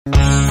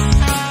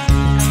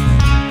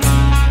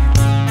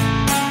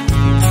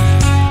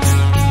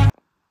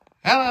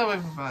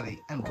Hi,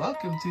 and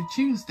welcome to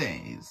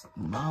Tuesday's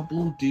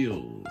Marble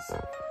Duels.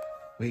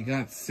 We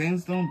got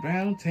Sandstorm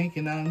Brown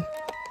taking on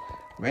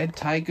Red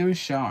Tiger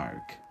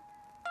Shark.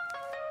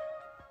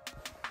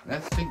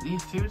 Let's take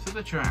these two to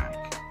the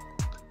track.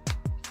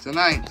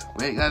 Tonight,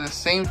 we got the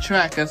same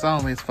track as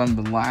always from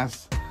the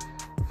last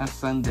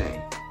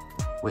Sunday.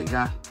 We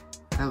got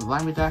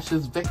Limey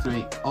Dash's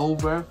victory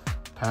over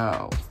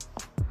Pearl.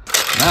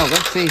 Now,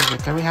 let's see,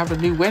 can we have a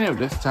new winner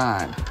this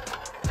time?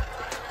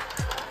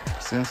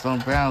 Sandstorm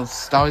Brown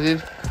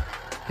started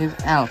his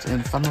out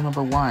in funnel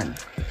number 1.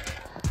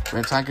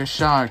 Red Tiger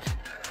Shark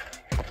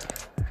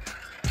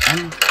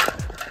and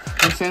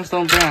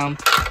Sandstorm Brown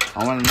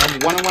on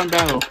another one-on-one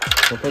battle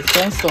to put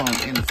Sandstorm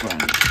in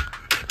front.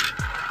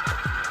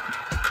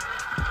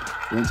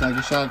 Red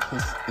Tiger Shark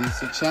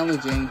is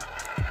challenging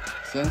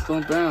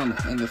Sandstorm Brown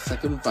in the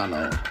second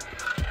funnel.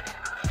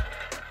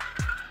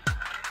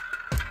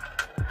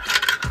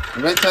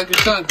 Red Tiger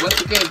Shark once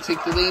again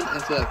takes the lead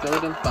into the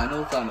third and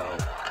final funnel.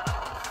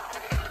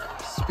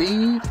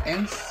 Speed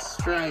and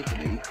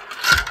strategy,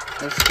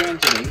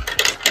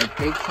 a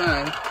big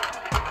time,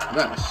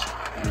 rush,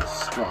 and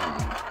strong.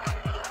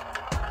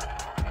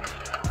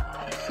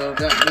 So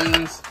that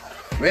means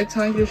Red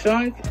Tiger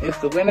Shark is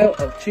the winner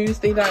of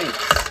Tuesday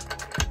night's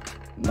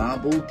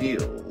Marble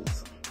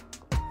Duels.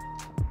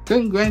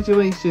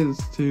 Congratulations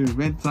to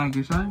Red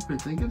Tiger Shark for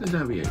taking the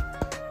W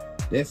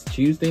this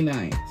Tuesday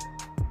night.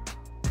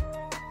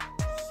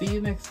 See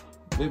you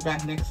we're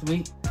back next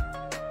week.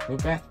 We're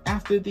back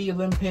after the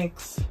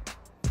Olympics.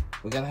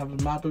 We're gonna have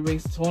a marble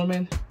race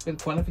tournament with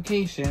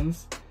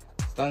qualifications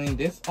starting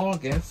this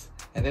August,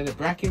 and then the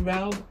bracket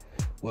round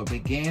will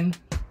begin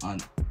on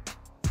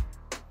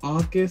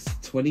August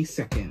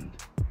 22nd.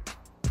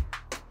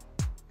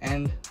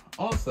 And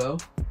also,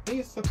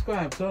 please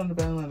subscribe, turn on the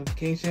bell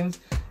notifications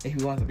if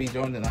you want to be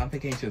joined the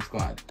notification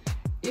squad.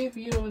 If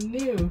you're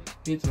new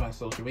to my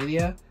social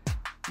media,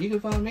 you can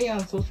follow me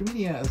on social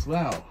media as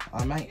well,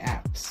 on my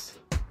apps.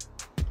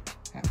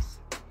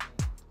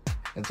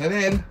 Until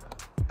then,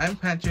 I'm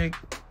Patrick.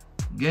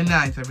 Good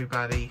night,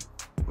 everybody.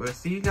 We'll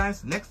see you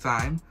guys next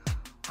time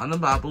on the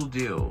Marble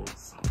Duels.